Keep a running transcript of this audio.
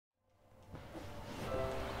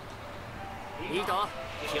いいと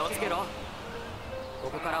気をつけろ。こ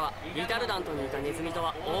こからはリタルダントにいたネズミと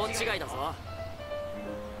は大違いだぞ。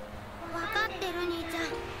分かってる兄ちゃん。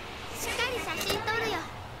しっかり写真撮るよ。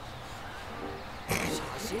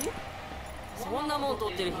写真？そんなもん撮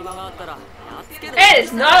ってる暇があったらやっつける。 It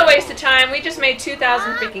is not a waste of time. We just made 2,000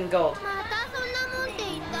 freaking gold. またそんなもんって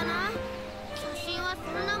言ったな。写真はそ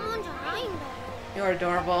んなもんじゃないんだよ。 You're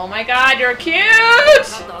adorable. Oh my god, you're cute!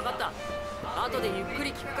 分かった。後でゆっく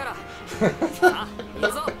り聞くから。さあ、行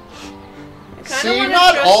くぞ。See,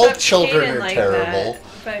 not all children are terrible.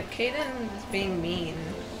 But Kaden is being mean.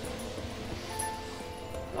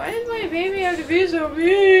 Why does my baby have to be so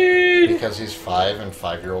mean? Because he's 5 and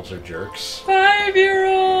 5-year-olds are jerks.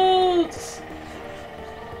 5-year-olds!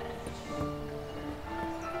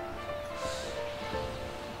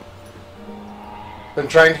 Been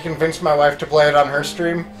trying to convince my wife to play it on her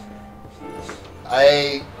stream.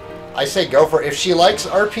 I say go for it. If she likes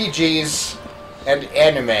RPGs and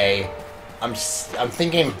anime, I'm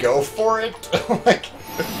thinking go for it. Like,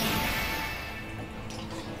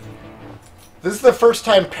 this is the first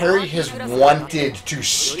time Perry has wanted to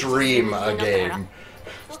stream a game.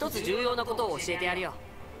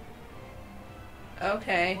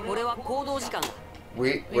 Okay.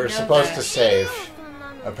 We're supposed to save.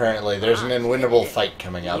 Apparently, there's an unwinnable fight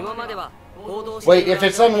coming up. Wait, if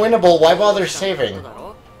it's unwinnable, why bother saving?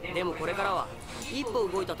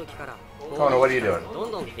 Kona, what are you doing?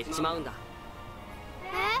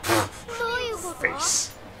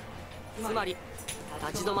 Face.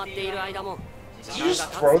 Did you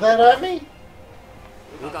just throw that at me?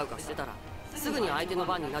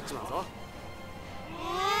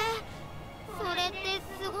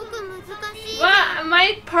 What?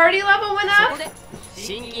 My party level went up?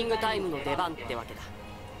 シンキングタイムの出番ってわけだ。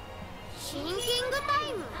シンキングタ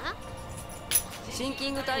イム？シンキ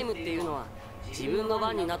ングタイムっていうのは自分の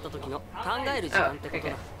番になった時の考える時間ってこと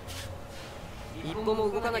だ。一歩も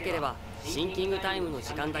動かなければシンキングタイムの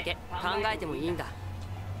時間だけ考えてもいいんだ。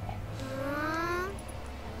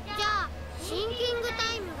じゃあシンキング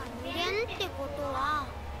タイムが無限ってことは、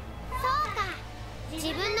そうか、自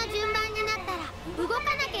分の順番になったら動か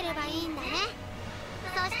なければいいんだね。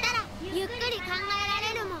そしたらゆっくり考え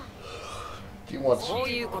られるもん。そう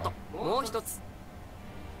いうこと。もう一つ、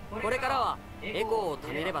これからはエコーを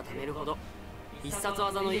貯めれば貯めるほど必殺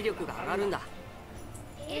技の威力が上がるんだ。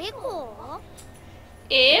エコ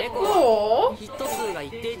ー？エコー？ヒット数が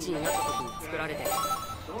一定値になった時に作られて、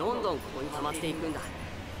どんどんここに溜まっていくんだ。そ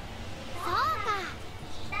うか、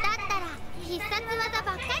だったら必殺技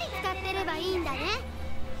ばっかり使ってればいいんだね。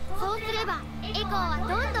そうすればエコーはどん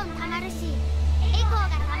どん溜まるし、エコーが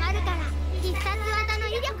溜まるから必殺技の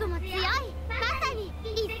威力も強い。まさに一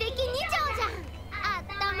石二鳥じゃん。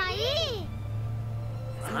頭いい。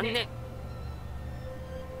残念。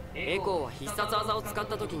エコーは必殺技を使っ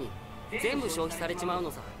た時に全部消費されちまう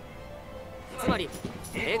のさ。つまり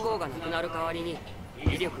エコーがなくなる代わりに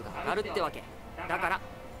威力が上がるってわけだから、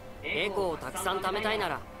エコーをたくさん貯めたいな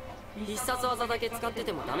ら必殺技だけ使って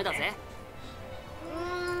てもダメだぜ。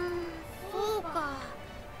そうか。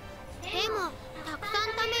でもたくさ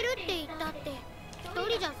ん貯めるって言ったって一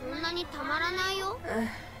人じゃそんなにたまらないよ。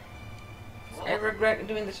I regret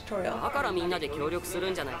doing the tutorial. だからみんなで協力す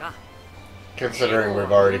るんじゃないか。Considering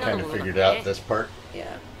we've already kind of figured out this part.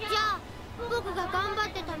 Yeah. じゃあ僕が頑張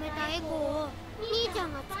って貯めたエコーを兄ちゃ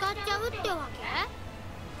んが使っちゃうってわけ？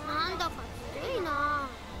なんだかずるいな。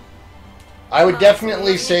I would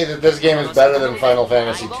definitely say that this game is better than Final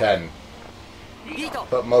Fantasy X.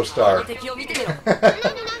 But most are.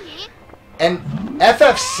 And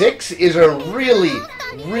FF6 is a really,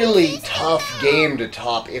 really tough game to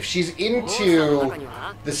top. If she's into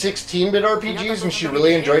the 16-bit RPGs and she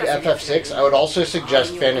really enjoyed FF6, I would also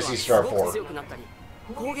suggest Phantasy Star 4.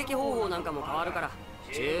 攻撃方法なんかも変わるから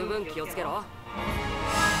十分気をつけろ。こ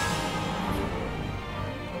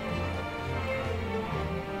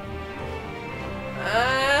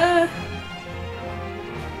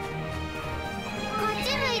っ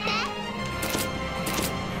ち向いて。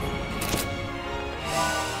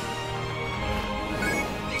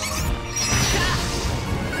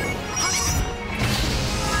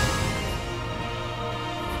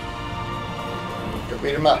Go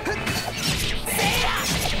beat him up.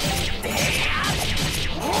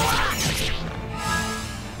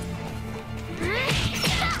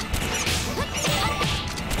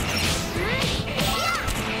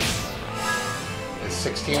 Is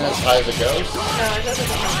 16 as high as it goes? No, it doesn't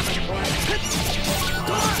go on before.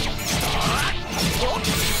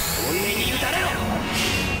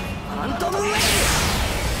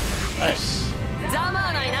 Nice.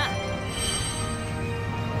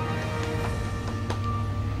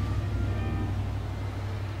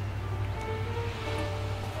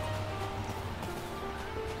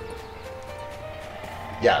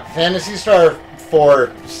 Yeah, Phantasy Star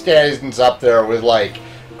 4 stands up there with like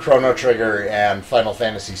Chrono Trigger and Final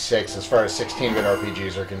Fantasy VI as far as 16-bit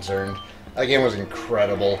RPGs are concerned. That game was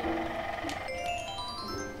incredible.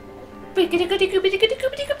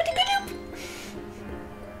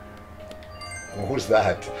 What was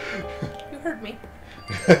that? You heard me.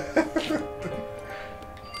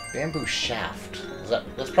 Bamboo Shaft.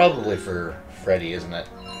 That's probably for Freddy, isn't it?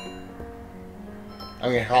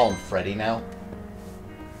 I'm gonna call him Freddy now.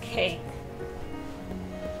 Okay.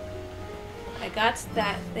 I got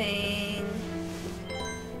that thing.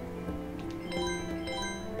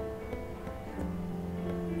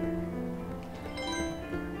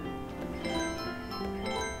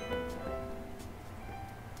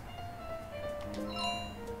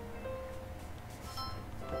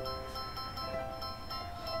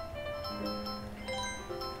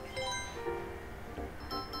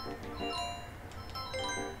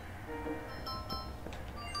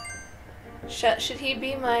 Should he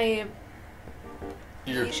be my...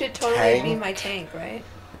 Your He should totally tank? be my tank, right?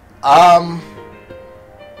 I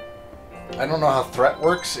don't know how threat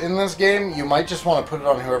works in this game. You might just want to put it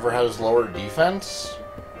on whoever has lower defense.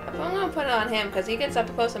 I'm gonna put it on him because he gets up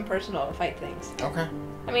close and personal to fight things. Okay.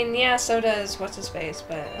 I mean, yeah, so does what's his face,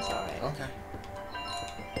 but it's alright. Okay.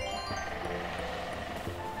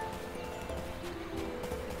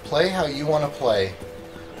 Play how you want to play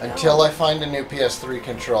until I find a new PS3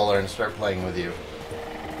 controller and start playing with you.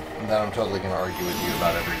 And then I'm totally going to argue with you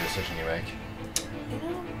about every decision you make. You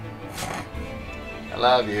know? I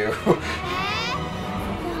love you. こ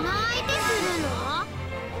ないでするの？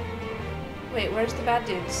 Wait, where's the bad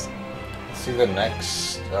dudes? See the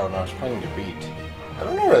next... Oh no, it's playing to beat. I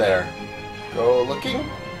don't know where they are. Go looking?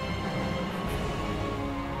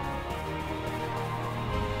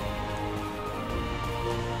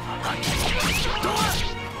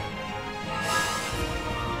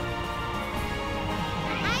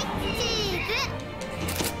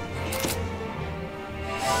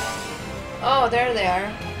 Oh, there they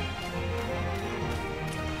are.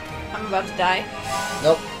 I'm about to die.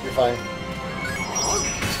 Nope, you're fine.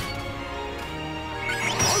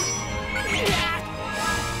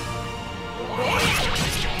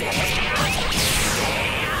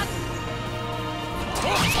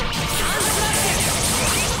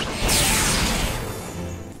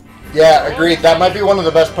 Yeah, agreed. That might be one of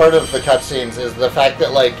the best part of the cutscenes is the fact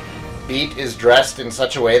that like Beat is dressed in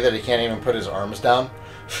such a way that he can't even put his arms down.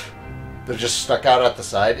 They're just stuck out at the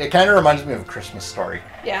side. It kind of reminds me of A Christmas Story.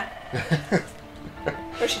 Yeah.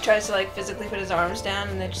 Where she tries to like physically put his arms down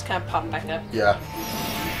and they just kind of pop back up. Yeah.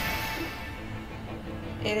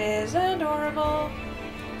 It is adorable.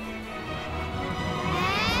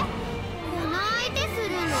 こないです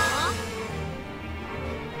るの？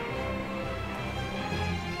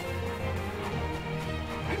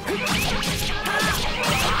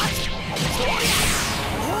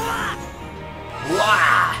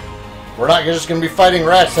 Wah! We're not just going to be fighting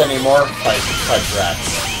rats anymore. Fight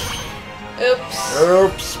rats. Oops.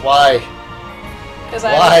 Oops, why? Because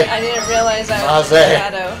Why? I didn't realize I was in Naze. the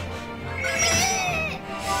shadow.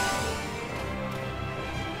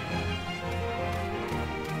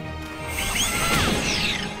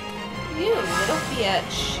 You little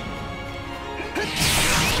bitch.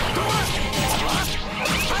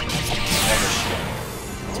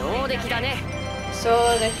 So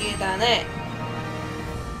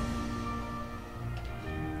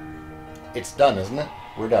It's done, isn't it?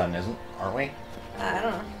 We're done, aren't we? I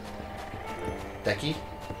don't know. Deki?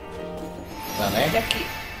 Done, eh?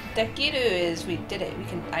 Dekiru is we did it.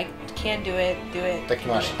 I can do it. Do it.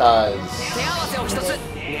 Dekimashita is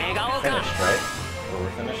finished, right? Or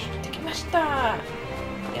we're finished? Dekimashita.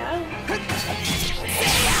 Yeah.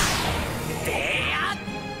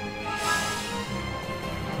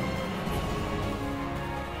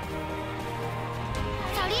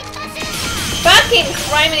 Fucking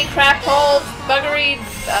criminy crap hole buggery.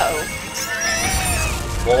 Uh-oh.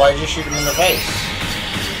 Well, why'd you shoot him in the face?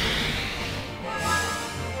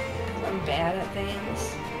 I'm bad at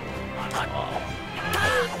things.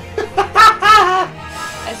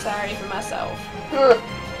 I'm sorry for myself.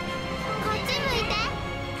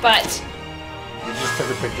 But You just took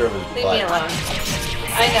a picture of his leave butt. me alone.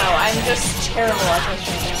 I know, I'm just terrible at this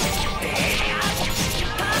right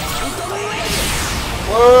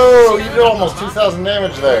Whoa, you did almost 2,000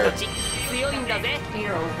 damage there. now.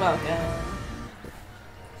 You're welcome.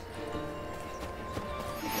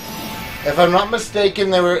 If I'm not mistaken,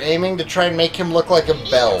 they were aiming to try and make him look like a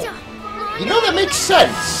bell. You know, that makes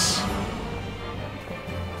sense.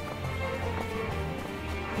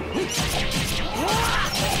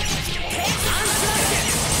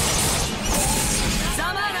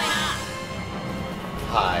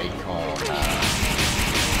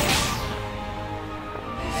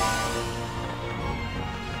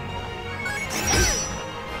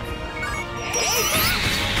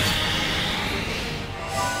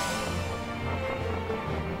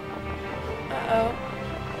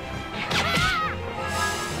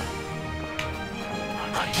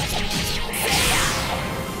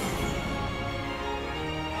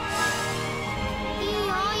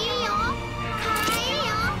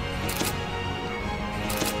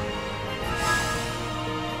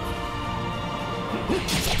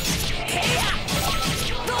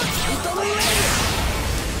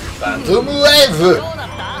 Phantom Wave! どうだっ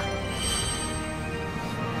た？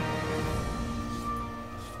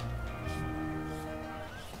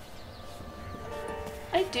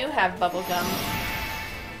 I do have bubble gum.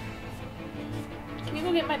 Can you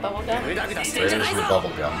go get my bubble gum? グダグダしてん Where's じゃない your ぞ。 bubble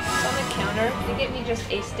gum? It's on the counter. Can you get me just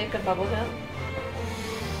a stick of bubble gum?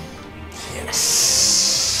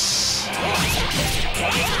 Yes.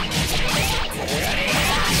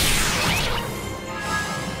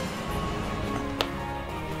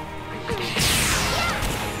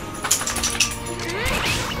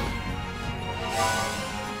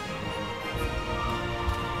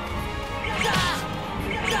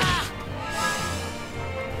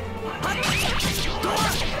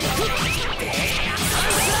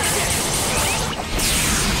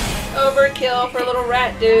 Overkill for a little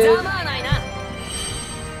rat ざ dude. まあないな。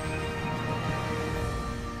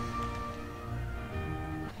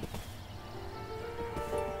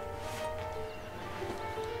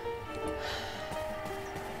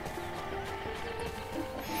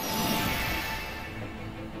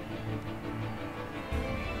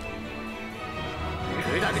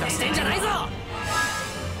 グダグダしてんじゃないぞ。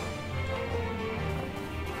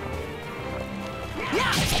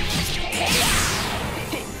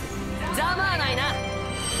 ざまあないな。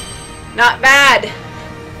 Not bad.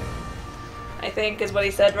 I think is what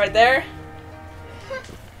he said right there.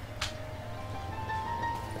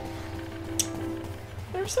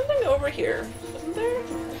 There was something over here, wasn't there?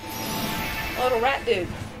 A little rat dude.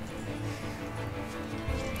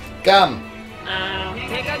 Gum!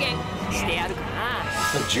 手加減してやるかな。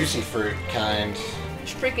 The juicy fruit kind.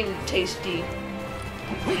 It's freaking tasty.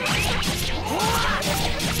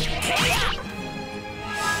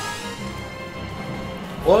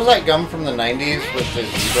 What was that gum from the 90s with the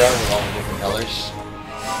zebra with all the different colors?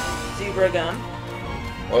 Zebra gum.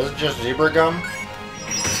 Was it just zebra gum?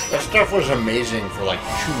 That stuff was amazing for like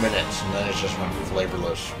 2 minutes and then it just went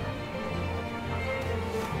flavorless.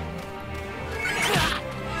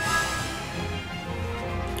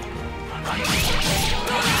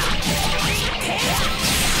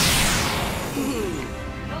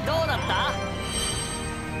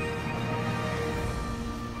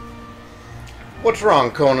 What's wrong,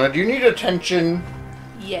 Kona? Do you need attention?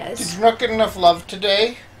 Did Yes. you not get enough love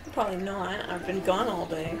today? Probably not. I've been gone all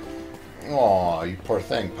day. Aw, you poor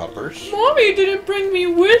thing, puppers. Mommy didn't bring me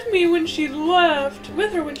with me when she left.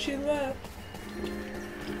 With her when she left.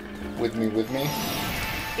 With me, with me?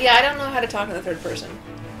 Yeah, I don't know how to talk in the third person.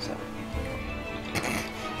 So.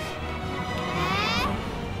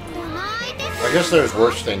 I guess there's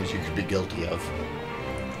worse things you could be guilty of.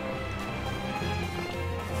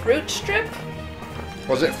 Fruit strip?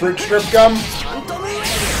 Was it fruit strip gum?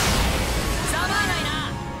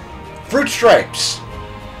 Fruit stripes!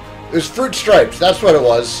 It was fruit stripes, that's what it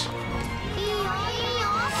was.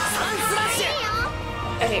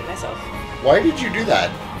 I hate myself. Why did you do that?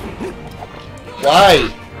 Why?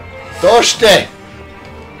 Doshite!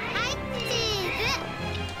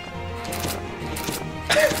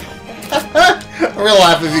 I'm gonna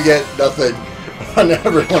laugh if you get nothing on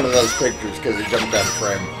every one of those pictures because he jumped out of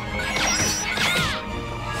frame.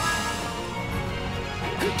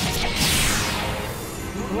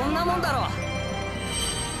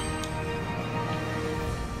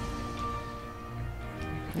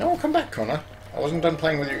 No, come back, Kona. I wasn't done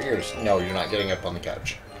playing with your ears. No, you're not getting up on the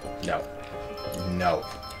couch. No. No.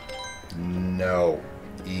 No.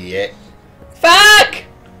 Yeah. Fuck!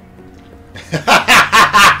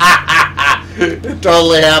 It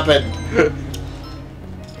totally happened.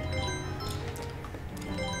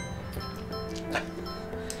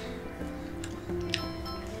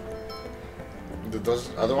 Did those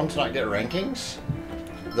other ones not get rankings?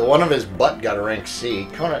 The one of his butt got a rank C.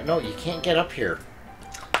 Kona, no, you can't get up here.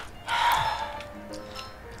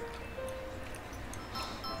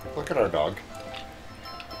 Look at our dog.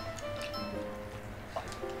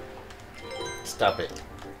 Stop it.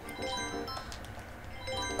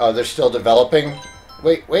 Oh, they're still developing?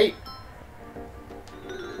 Wait, wait.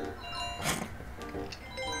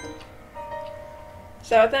 Is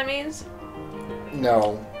that what that means?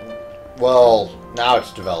 No. Well, now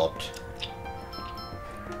it's developed.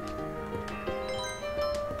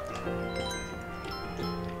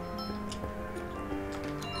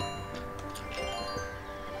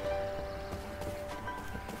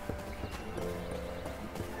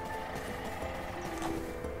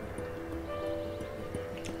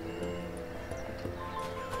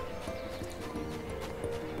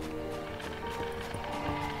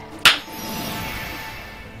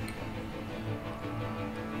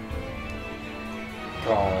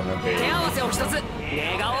 Gonna be. 手合わせを一つ願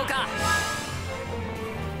おうか。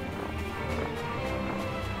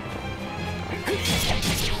いい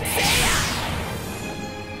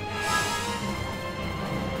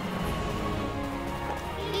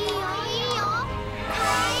よいいよ。かわ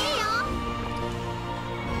いいよ。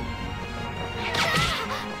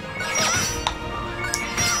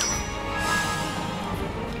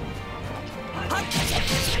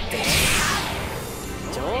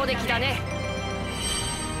上出来だね。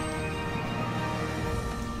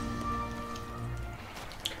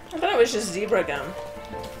 I thought it was just zebra gum.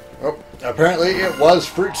 Oh, apparently it was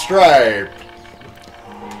fruit stripe.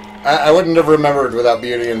 I wouldn't have remembered without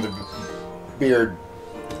Beauty and the Beard.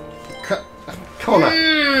 Kona.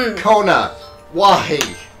 Kona. Why?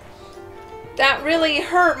 That really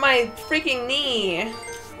hurt my freaking knee.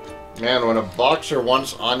 Man, when a boxer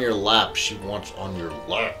wants on your lap, she wants on your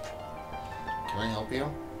lap. Can I help you?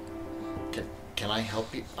 Can I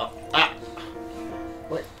help you? Oh, ah!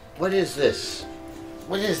 What is this?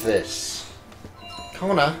 What is this?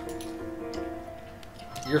 Kona,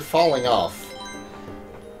 you're falling off.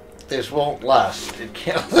 This won't last. It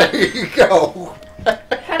can't. There you go.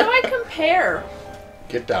 How do I compare?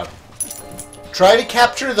 Get down. Try to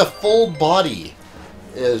capture the full body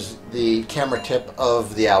is the camera tip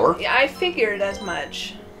of the hour. Yeah, I figured as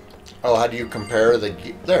much. Oh, how do you compare the...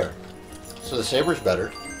 There. So the saber's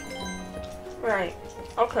better. Right.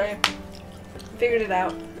 Okay. Figured it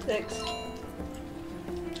out. Thanks.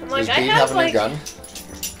 I'm like, Does I Dee have have a like... new gun?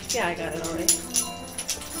 Yeah, I got it already.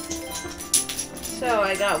 So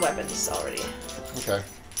I got weapons already. Okay.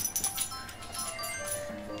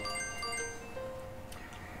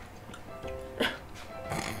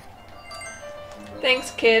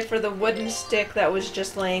 Thanks, kid, for the wooden stick that was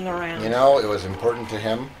just laying around. You know, it was important to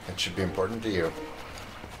him. It should be important to you.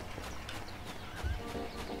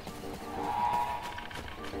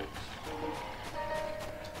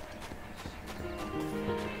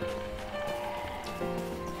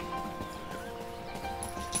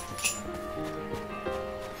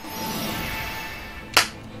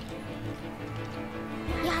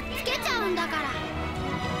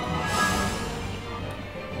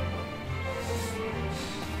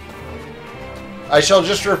 I shall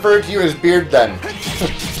just refer to you as Beard then.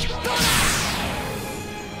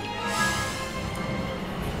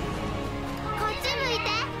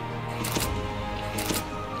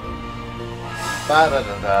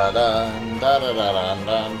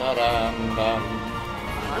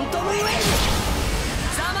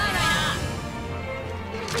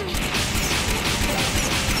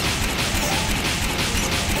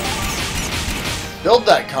 Build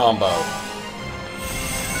that combo.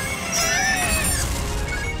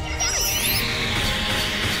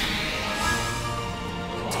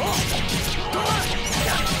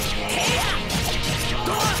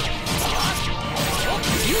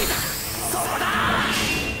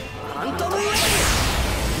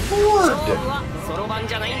 Lord!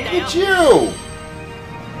 It's you!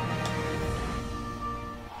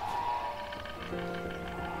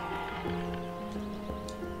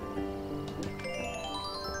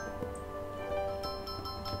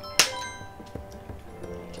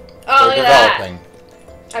 Oh, look They're at that. developing.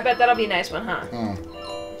 I bet that'll be a nice one, huh? Hmm.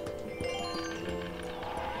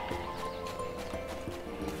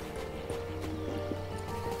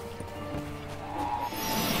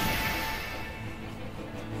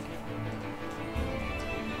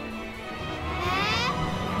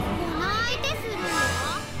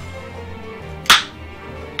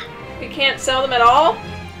 You can't sell them at all?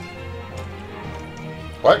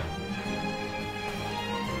 What?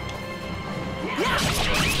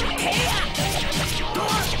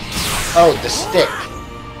 Oh, the stick.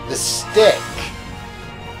 The stick.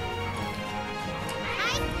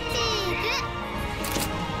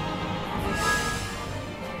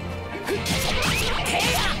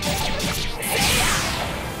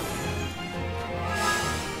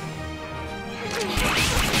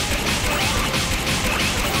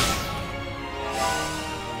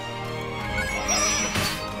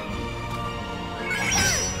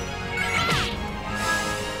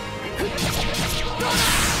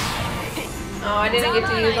 Oh, I didn't get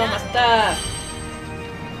to use all my stuff.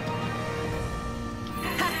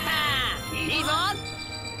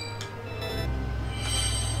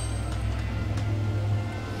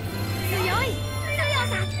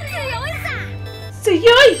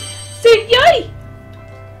 Suyoi! Suyoi!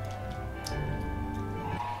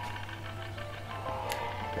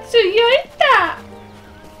 Suyoita!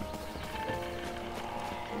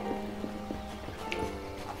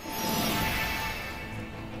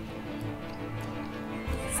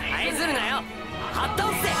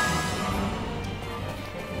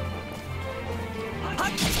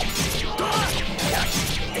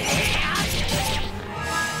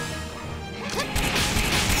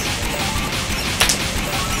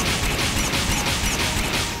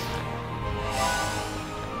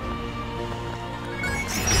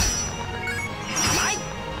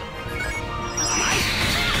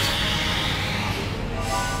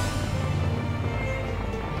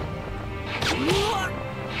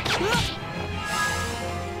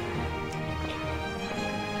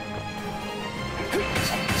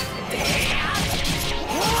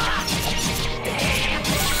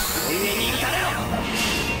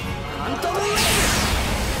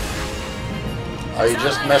 Oh, you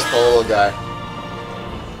just missed the little guy.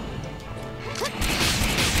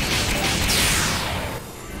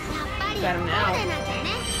 Got him now.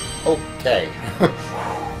 Okay.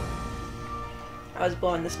 I was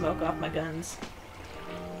blowing the smoke off my guns.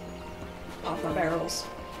 Off my barrels.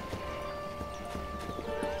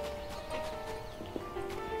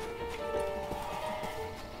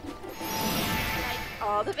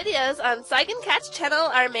 All the videos on Saigan Cat's channel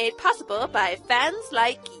are made possible by fans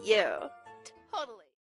like you.